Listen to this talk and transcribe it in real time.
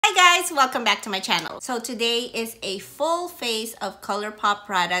Hi guys, welcome back to my channel. So today is a full face of Colourpop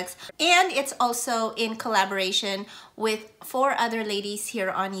products, and it's also in collaboration with 4 other ladies here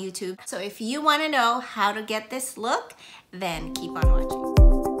on YouTube. So if you want to know how to get this look, then keep on watching.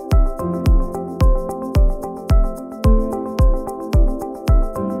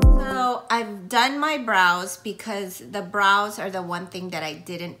 I've done my brows because the brows are the one thing that I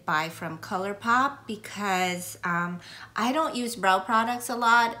didn't buy from Colourpop because I don't use brow products a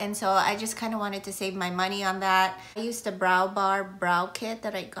lot, and so I just kind of wanted to save my money on that. I used the Brow Bar brow kit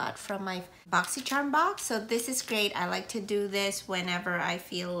that I got from my BoxyCharm box, so this is great. I like to do this whenever I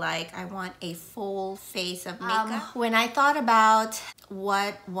feel like I want a full face of makeup. When I thought about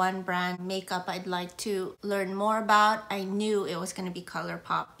what one brand makeup I'd like to learn more about, I knew it was going to be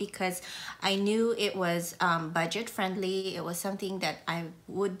Colourpop because I knew it was budget friendly. It was something that I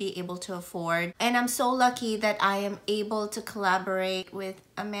would be able to afford, and I'm so lucky that I am able to collaborate with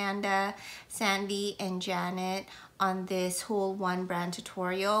Amanda, Sandy, and Janet on this whole one brand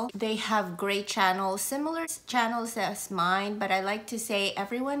tutorial. They have great channels, similar channels as mine, but I like to say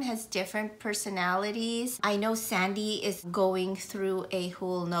everyone has different personalities. I know Sandy is going through a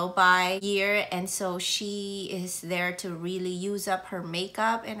whole no-buy year, and so she is there to really use up her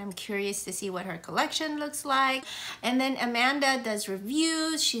makeup, and I'm curious to see what her collection looks like. And then Amanda does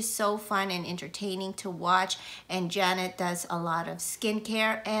reviews. She's so fun and entertaining to watch, and Janet does a lot of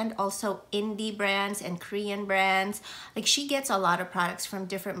skincare and also indie brands and Korean brands. Like, she gets a lot of products from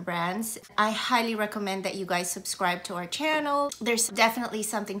different brands. I highly recommend that you guys subscribe to our channel. There's definitely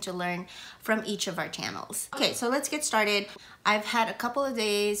something to learn from each of our channels. Okay, so let's get started. I've had a couple of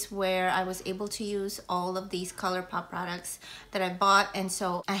days where I was able to use all of these Colourpop products that I bought, and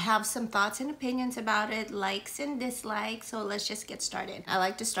so I have some thoughts and opinions about it, likes and dislikes, so let's just get started. I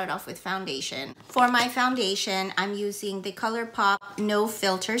like to start off with foundation. For my foundation, I'm using the Colourpop No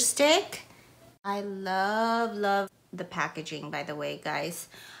Filter Stick. I love the packaging, by the way, guys.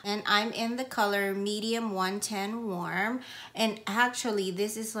 And I'm in the color medium 110 warm, and actually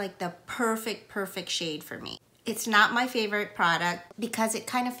this is like the perfect shade for me. It's not my favorite product because it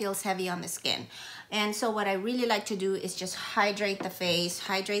kind of feels heavy on the skin, and so what I really like to do is just hydrate the face,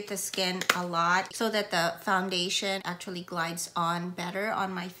 hydrate the skin a lot so that the foundation actually glides on better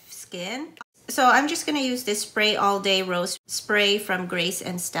on my skin. So I'm just going to use this Spray All Day Rose Spray from Grace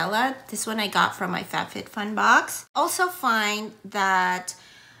and Stella. This one I got from my Fabfitfun box. Also find that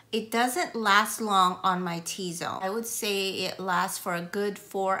it doesn't last long on my T-zone. I would say it lasts for a good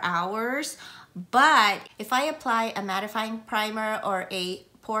 4 hours. But if I apply a mattifying primer or a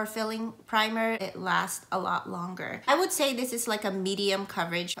pore filling primer, it lasts a lot longer. I would say this is like a medium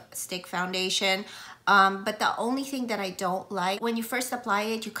coverage stick foundation. But the only thing that I don't like, when you first apply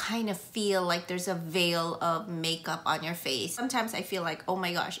it, you kind of feel like there's a veil of makeup on your face. Sometimes I feel like, oh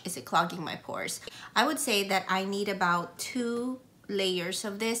my gosh, is it clogging my pores? I would say that I need about 2 layers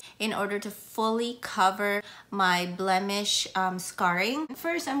of this in order to fully cover my blemish scarring.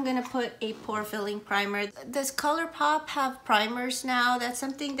 First, I'm gonna put a pore filling primer. Does Colourpop have primers now? That's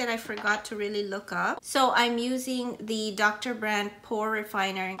something that I forgot to really look up. So I'm using the Dr. Brandt Pore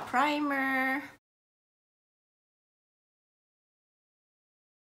Refiner Primer.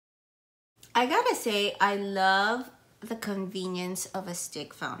 I gotta say, I love the convenience of a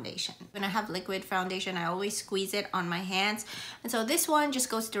stick foundation. When I have liquid foundation, I always squeeze it on my hands, and so this one just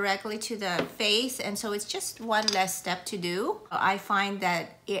goes directly to the face, and so it's just one less step to do. I find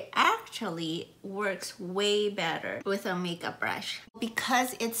that it actually works way better with a makeup brush.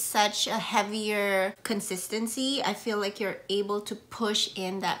 Because it's such a heavier consistency, I feel like you're able to push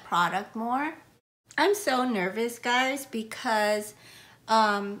in that product more. I'm so nervous, guys, because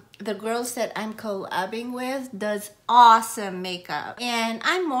the girls that I'm collabing with does awesome makeup, and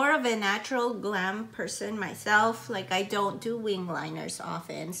I'm more of a natural glam person myself. Like, I don't do wing liners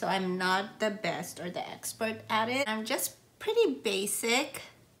often, so I'm not the best or the expert at it. I'm just pretty basic,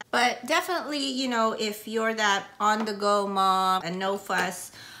 but definitely, you know, if you're that on-the-go mom, a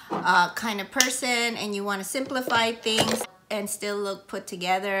no-fuss kind of person, and you want to simplify things and still look put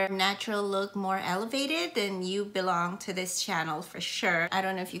together, natural look, more elevated, then you belong to this channel for sure. I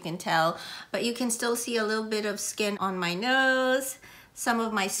don't know if you can tell, but you can still see a little bit of skin on my nose. Some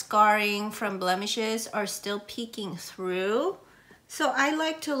of my scarring from blemishes are still peeking through. So I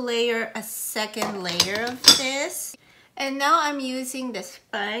like to layer a second layer of this. And now I'm using the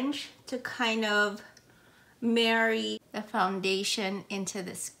sponge to kind of marry the foundation into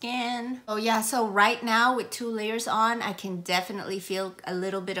the skin. Oh yeah, so right now with 2 layers on, I can definitely feel a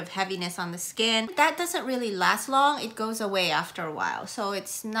little bit of heaviness on the skin. That doesn't really last long. It goes away after a while. So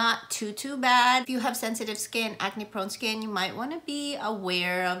it's not too bad. If you have sensitive skin, acne prone skin, you might want to be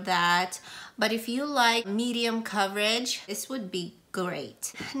aware of that. But if you like medium coverage, this would be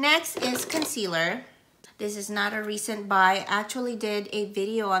great. Next is concealer. This is not a recent buy. I actually did a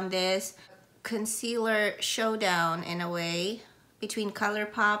video on this. Concealer showdown in a way between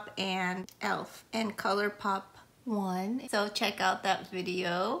Colourpop and e.l.f. and Colourpop won. So check out that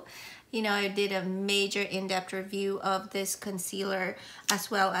video. You know, I did a major in-depth review of this concealer as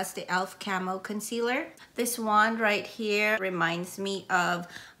well as the e.l.f. Camo Concealer. This wand right here reminds me of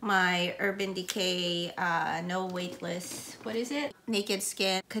my Urban Decay No Weightless, what is it? Naked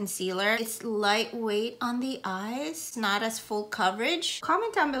Skin Concealer. It's lightweight on the eyes, not as full coverage.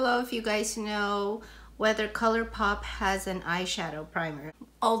 Comment down below if you guys know whether Colourpop has an eyeshadow primer.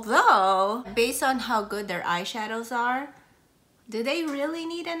 Although, based on how good their eyeshadows are, do they really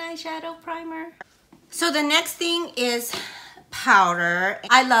need an eyeshadow primer? So the next thing is powder.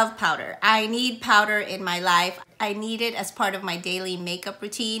 I love powder. I need powder in my life. I need it as part of my daily makeup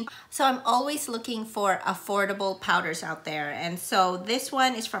routine. So I'm always looking for affordable powders out there. And so this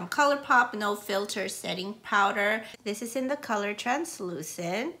one is from Colourpop No Filter Setting Powder. This is in the color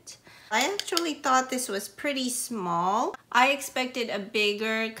Translucent. I actually thought this was pretty small. I expected a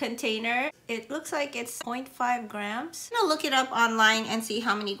bigger container. It looks like it's 0.5 grams. I'm gonna look it up online and see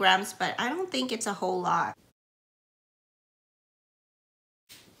how many grams, but I don't think it's a whole lot.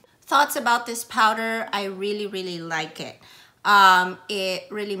 Thoughts about this powder, I really like it.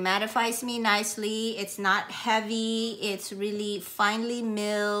 It really mattifies me nicely. It's not heavy. It's really finely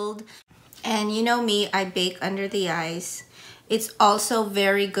milled. And you know me, I bake under the eyes. It's also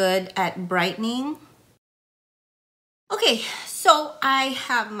very good at brightening. Okay, so I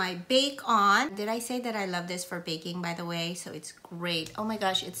have my bake on. Did I say that I love this for baking, by the way? So it's great. Oh my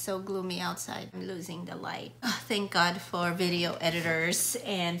gosh, it's so gloomy outside. I'm losing the light. Oh, thank God for video editors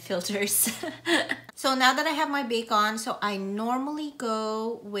and filters. So now that I have my bake on, so I normally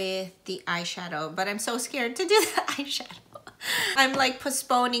go with the eyeshadow, but I'm so scared to do the eyeshadow. I'm like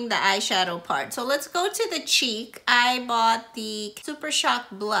postponing the eyeshadow part. So let's go to the cheek. I bought the Super Shock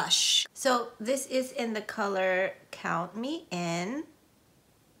blush. So this is in the color Count Me In.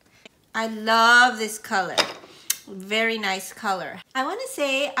 I love this color. Very nice color. I want to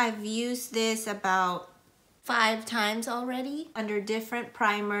say I've used this about 5 times already under different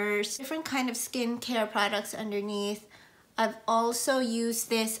primers, different kind of skincare products underneath. I've also used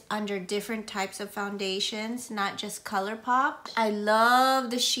this under different types of foundations, not just Colourpop. I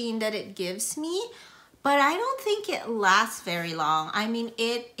love the sheen that it gives me, but I don't think it lasts very long. I mean,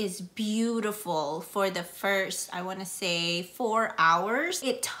 it is beautiful for the first, I want to say 4 hours.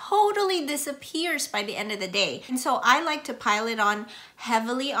 It totally disappears by the end of the day. And so I like to pile it on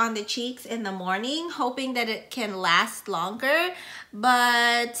heavily on the cheeks in the morning, hoping that it can last longer,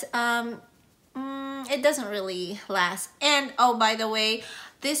 but it doesn't really last. And oh, by the way,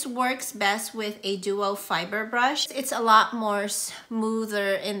 this works best with a duo fiber brush. It's a lot more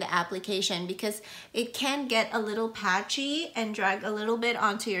smoother in the application because it can get a little patchy and drag a little bit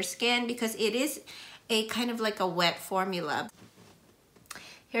onto your skin because it is a kind of like a wet formula.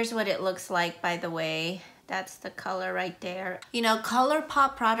 Here's what it looks like, by the way. That's the color right there. You know,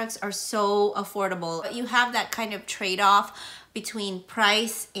 Colourpop products are so affordable. You have that kind of trade-off between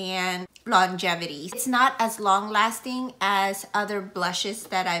price and longevity. It's not as long-lasting as other blushes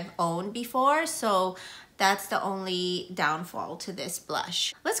that I've owned before, so that's the only downfall to this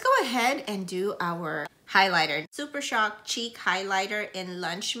blush. Let's go ahead and do our highlighter. Super Shock Cheek Highlighter in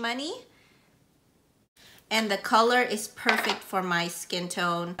Lunch Money. And the color is perfect for my skin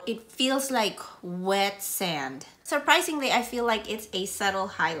tone. It feels like wet sand. Surprisingly, I feel like it's a subtle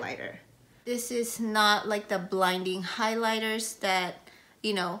highlighter. This is not like the blinding highlighters that,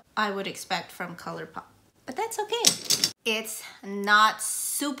 you know, I would expect from Colourpop. But that's okay. It's not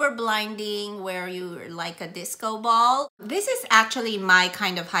super blinding where you're like a disco ball. This is actually my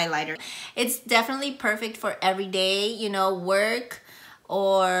kind of highlighter. It's definitely perfect for everyday, you know, work,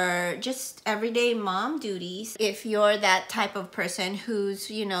 or just everyday mom duties. If you're that type of person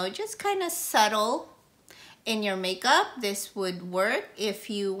who's, you know, just kind of subtle in your makeup, this would work. If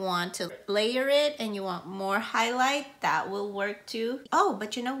you want to layer it and you want more highlight, that will work too. Oh,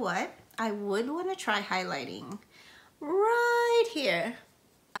 but you know what? I would want to try highlighting right here.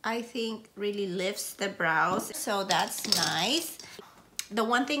 I think really lifts the brows, so that's nice. The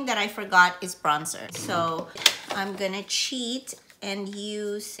one thing that I forgot is bronzer. So I'm gonna cheat and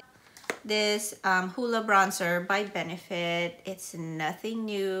use this Hula bronzer by Benefit. It's nothing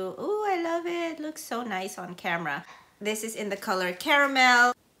new. Oh, I love it. Looks so nice on camera. This is in the color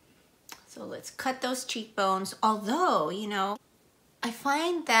Caramel. So let's cut those cheekbones. Although, you know, I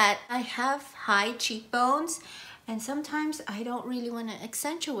find that I have high cheekbones and sometimes I don't really want to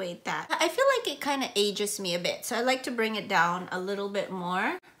accentuate that. I feel like it kind of ages me a bit. So I like to bring it down a little bit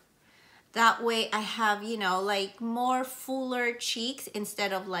more. That way I have, you know, like more fuller cheeks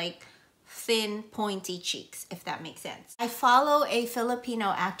instead of like thin pointy cheeks, if that makes sense. I follow a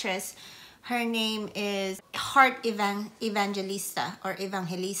Filipino actress. Her name is Heart Evangelista or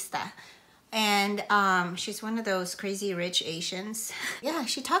Evangelista. And she's one of those crazy rich Asians. Yeah,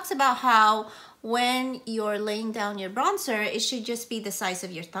 she talks about how when you're laying down your bronzer, it should just be the size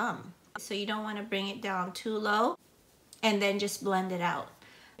of your thumb. So you don't want to bring it down too low and then just blend it out.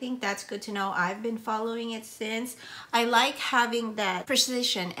 I think that's good to know. I've been following it since. I like having that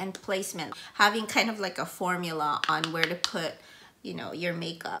precision and placement, having kind of like a formula on where to put, you know, your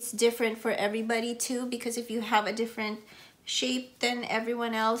makeup. It's different for everybody too, because if you have a different shape than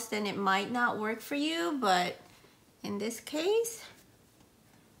everyone else, then it might not work for you, but in this case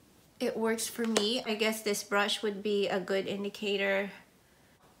it works for me. I guess this brush would be a good indicator.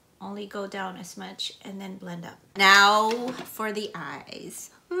 Only go down as much and then blend up. Now for the eyes.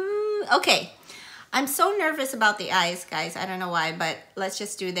 Okay, I'm so nervous about the eyes, guys. I don't know why, but let's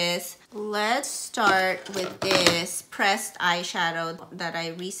just do this. Let's start with this pressed eyeshadow that I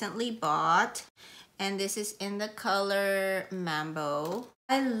recently bought. And this is in the color Mambo.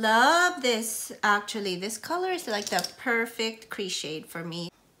 I love this, actually. This color is like the perfect crease shade for me.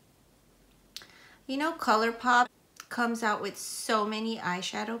 You know, Colourpop comes out with so many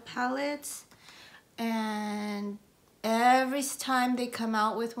eyeshadow palettes. And every time they come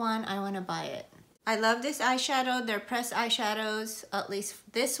out with one, I want to buy it. I love this eyeshadow. They're pressed eyeshadows. At least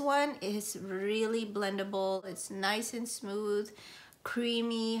this one is really blendable. It's nice and smooth.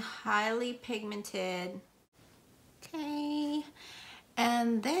 Creamy, highly pigmented. Okay,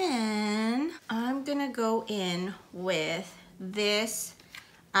 and then I'm gonna go in with this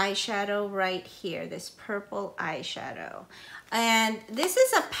eyeshadow right here, this purple eyeshadow. And this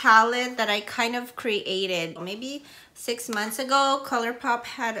is a palette that I kind of created maybe 6 months ago. Colourpop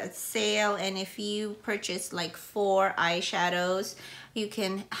had a sale, and if you purchase like 4 eyeshadows, you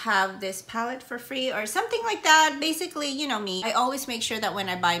can have this palette for free or something like that. Basically, you know me, I always make sure that when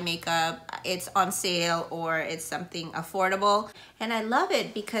I buy makeup, it's on sale or it's something affordable. And I love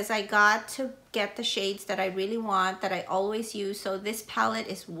it because I got to get the shades that I really want, that I always use. So this palette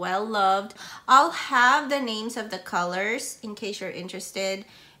is well loved. I'll have the names of the colors in case you're interested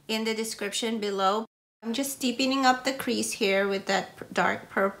in the description below. I'm just deepening up the crease here with that dark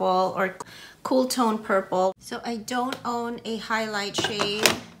purple or cool tone purple. So I don't own a highlight shade,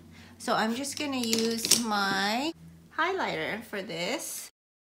 so I'm just gonna use my highlighter for this.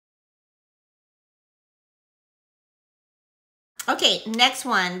 Okay, next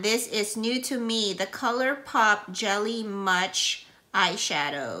one. This is new to me, the Colourpop Jelly Much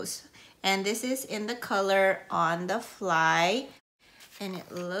eyeshadows. And this is in the color On the Fly. And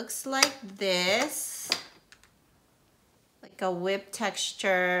it looks like this. Like a whip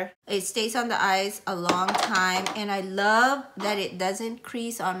texture. It stays on the eyes a long time. And I love that it doesn't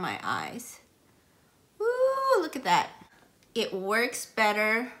crease on my eyes. Ooh, look at that. It works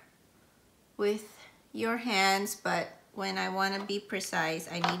better with your hands, but when I want to be precise,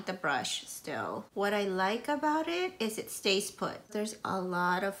 I need the brush still. What I like about it is it stays put. There's a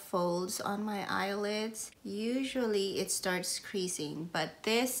lot of folds on my eyelids. Usually it starts creasing, but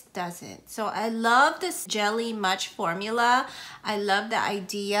this doesn't. So I love this Jelly Much formula. I love the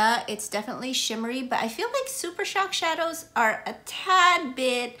idea. It's definitely shimmery, but I feel like Super Shock shadows are a tad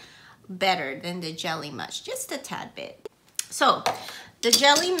bit better than the Jelly Much, just a tad bit. So the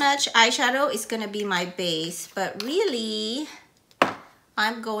Jelly Much eyeshadow is going to be my base, but really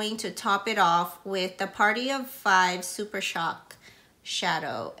I'm going to top it off with the Party of 5 Super Shock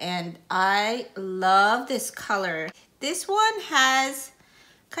shadow. And I love this color. This one has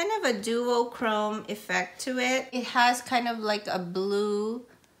kind of a duochrome effect to it. It has kind of like a blue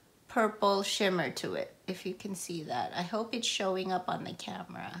purple shimmer to it, if you can see that. I hope it's showing up on the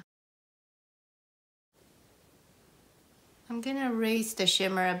camera. I'm gonna raise the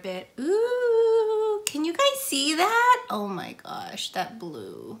shimmer a bit. Ooh, can you guys see that? Oh my gosh, that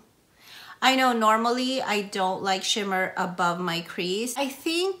blue. I know normally I don't like shimmer above my crease. I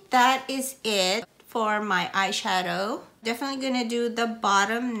think that is it for my eyeshadow. Definitely gonna do the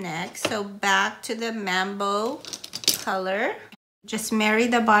bottom next. So back to the Mambo color. Just marry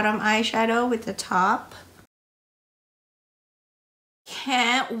the bottom eyeshadow with the top.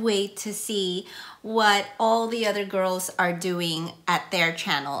 Can't wait to see what all the other girls are doing at their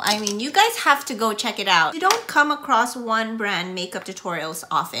channel. I mean, you guys have to go check it out. You don't come across one brand makeup tutorials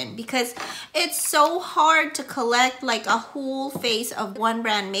often because it's so hard to collect like a whole face of one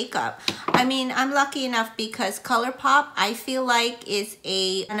brand makeup. I mean, I'm lucky enough because Colourpop, I feel like, is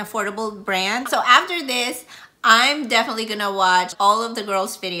an affordable brand. So after this, I'm definitely gonna watch all of the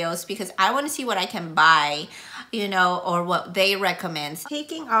girls' videos because I want to see what I can buy, you know, or what they recommend.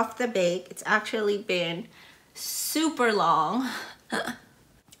 Taking off the bake, it's actually been super long.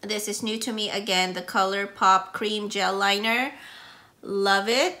 This is new to me again, the Colourpop Cream Gel Liner. Love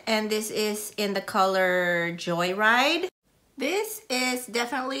it. And this is in the color Joyride. This is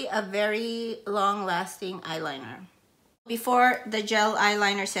definitely a very long-lasting eyeliner. Before the gel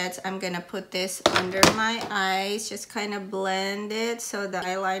eyeliner sets, I'm gonna put this under my eyes, just kind of blend it so the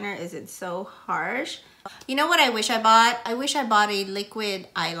eyeliner isn't so harsh. You know what I wish I bought? I wish I bought a liquid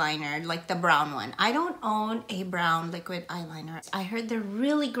eyeliner, like the brown one. I don't own a brown liquid eyeliner. I heard they're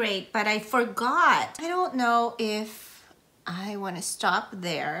really great, but I forgot. I don't know if I want to stop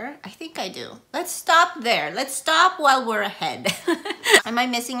there. I think I do. Let's stop there. Let's stop while we're ahead. Am I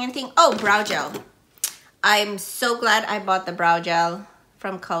missing anything? Oh, brow gel. I'm so glad I bought the brow gel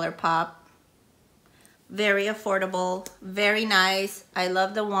from Colourpop. Very affordable, very nice. I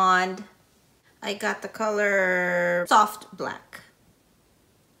love the wand. I got the color Soft Black.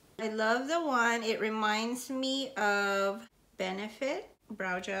 I love the one. It reminds me of Benefit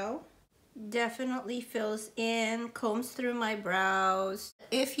brow gel. Definitely fills in, combs through my brows.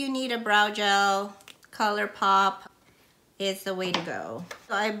 If you need a brow gel, Colourpop is the way to go.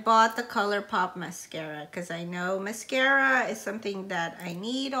 So I bought the Colourpop mascara because I know mascara is something that I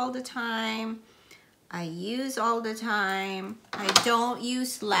need all the time. I use all the time. I don't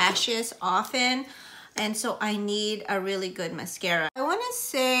use lashes often, and so I need a really good mascara. I want to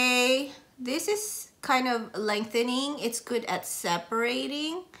say this is kind of lengthening. It's good at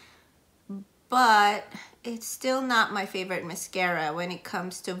separating, but it's still not my favorite mascara when it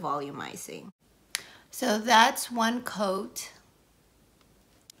comes to volumizing. So that's one coat.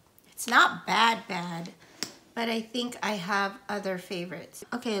 It's not bad, but I think I have other favorites.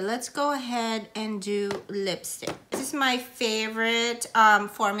 Okay, let's go ahead and do lipstick. This is my favorite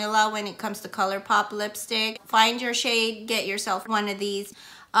formula when it comes to Colourpop lipstick. Find your shade, get yourself one of these.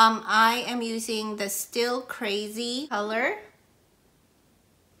 I am using the Still Crazy color.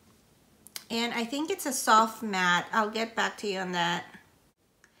 And I think it's a soft matte. I'll get back to you on that.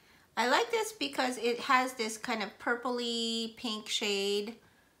 I like this because it has this kind of purpley pink shade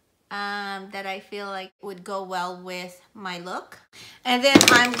that I feel like would go well with my look. And then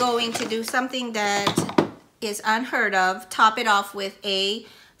I'm going to do something that is unheard of. Top it off with a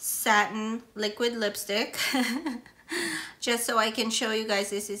satin liquid lipstick. Just so I can show you guys,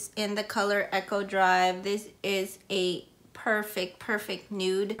 this is in the color Echo Drive. This is a perfect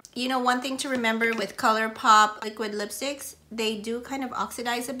nude. You know, one thing to remember with Colourpop liquid lipsticks, they do kind of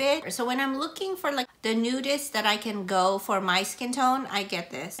oxidize a bit. So when I'm looking for like the nudist that I can go for my skin tone, I get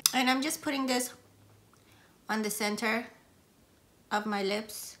this. And I'm just putting this on the center of my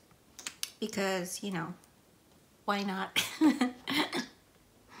lips because, you know, why not?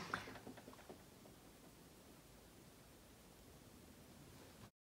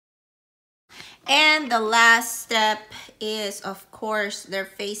 And the last step is, of course, their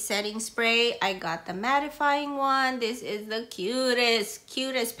face setting spray. I got the mattifying one. This is the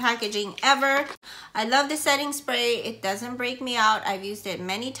cutest packaging ever. I love the setting spray. It doesn't break me out. I've used it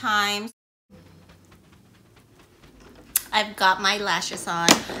many times. I've got my lashes on.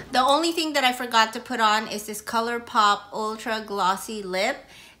 The only thing that I forgot to put on is this Colourpop Ultra Glossy Lip.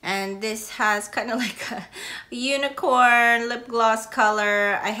 And this has kind of like a unicorn lip gloss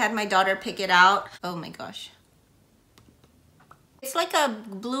color. I had my daughter pick it out. Oh my gosh. It's like a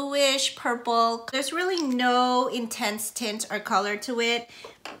bluish purple. There's really no intense tint or color to it.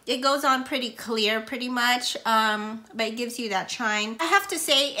 It goes on pretty clear pretty much, but it gives you that shine. I have to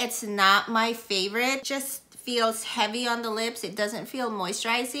say it's not my favorite. It just feels heavy on the lips. It doesn't feel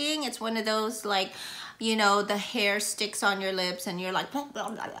moisturizing. It's one of those like, you know, the hair sticks on your lips and you're like, blah, blah,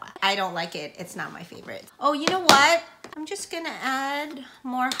 blah, blah. I don't like it. It's not my favorite. Oh, you know what? I'm just gonna add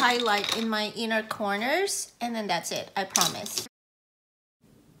more highlight in my inner corners and then that's it, I promise.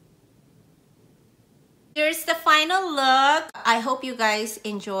 Here's the final final look. I hope you guys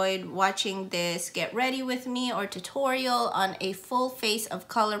enjoyed watching this get ready with me or tutorial on a full face of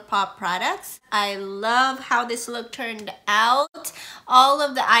Colourpop products. I love how this look turned out. All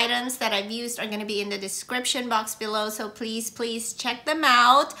of the items that I've used are going to be in the description box below, so please check them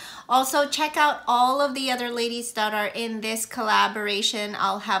out. Also, check out all of the other ladies that are in this collaboration.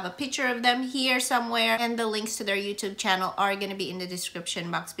 I'll have a picture of them here somewhere, and the links to their YouTube channel are going to be in the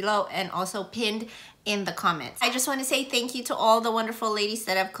description box below and also pinned in the comments. I just want to say thank you to all the wonderful ladies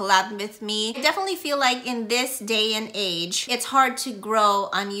that have collabed with me. I definitely feel like in this day and age, it's hard to grow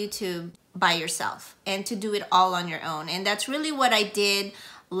on YouTube by yourself and to do it all on your own. And that's really what I did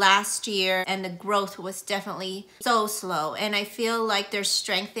last year, and the growth was definitely so slow, and I feel like there's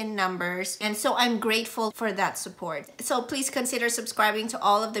strength in numbers, and so I'm grateful for that support. So please consider subscribing to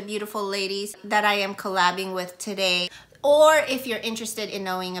all of the beautiful ladies that I am collabing with today. Or if you're interested in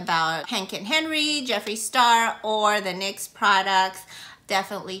knowing about Hank and Henry, Jeffree Star, or the NYX products,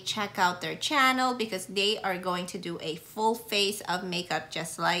 definitely check out their channel because they are going to do a full face of makeup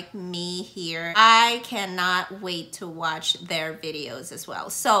just like me here. I cannot wait to watch their videos as well.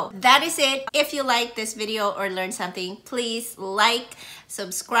 So that is it. If you like this video or learned something, please like,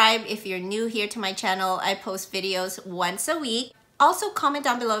 subscribe. If you're new here to my channel, I post videos once a week. Also comment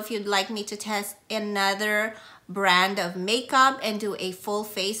down below if you'd like me to test another brand of makeup and do a full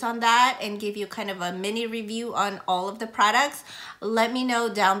face on that and give you kind of a mini review on all of the products. Let me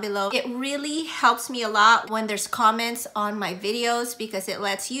know down below. It really helps me a lot when there's comments on my videos because it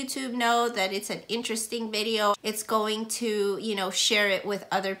lets YouTube know that it's an interesting video. It's going to, you know, share it with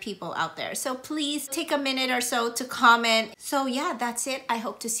other people out there. So please take a minute or so to comment. So yeah, that's it. I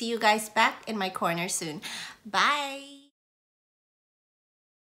hope to see you guys back in my corner soon. Bye.